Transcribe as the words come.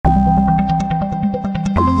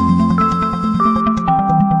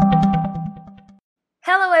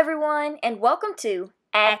everyone, and welcome to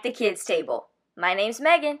At the Kids Table. My name's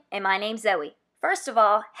Megan. And my name's Zoe. First of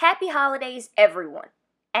all, happy holidays, everyone.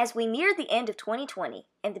 As we near the end of 2020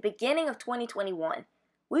 and the beginning of 2021,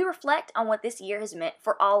 we reflect on what this year has meant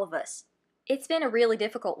for all of us. It's been a really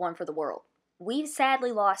difficult one for the world. We've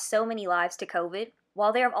sadly lost so many lives to COVID,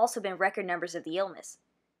 while there have also been record numbers of the illness.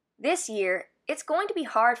 This year, it's going to be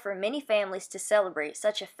hard for many families to celebrate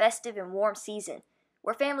such a festive and warm season,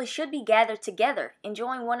 where families should be gathered together,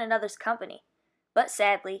 enjoying one another's company. But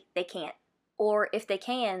sadly, they can't. Or if they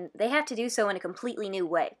can, they have to do so in a completely new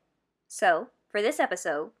way. So, for this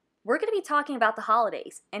episode, we're going to be talking about the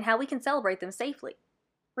holidays and how we can celebrate them safely.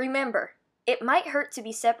 Remember, it might hurt to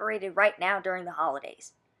be separated right now during the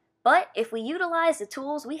holidays. But if we utilize the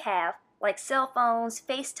tools we have, like cell phones,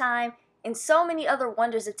 FaceTime, and so many other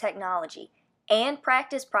wonders of technology, and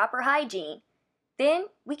practice proper hygiene, then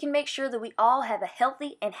we can make sure that we all have a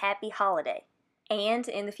healthy and happy holiday. And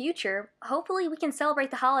in the future, hopefully we can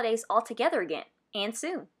celebrate the holidays all together again, and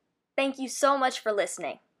soon. Thank you so much for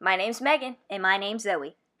listening. My name's Megan. And my name's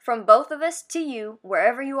Zoe. From both of us to you,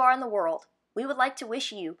 wherever you are in the world, we would like to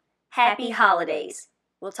wish you happy holidays.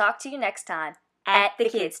 We'll talk to you next time at the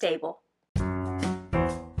Kids Table.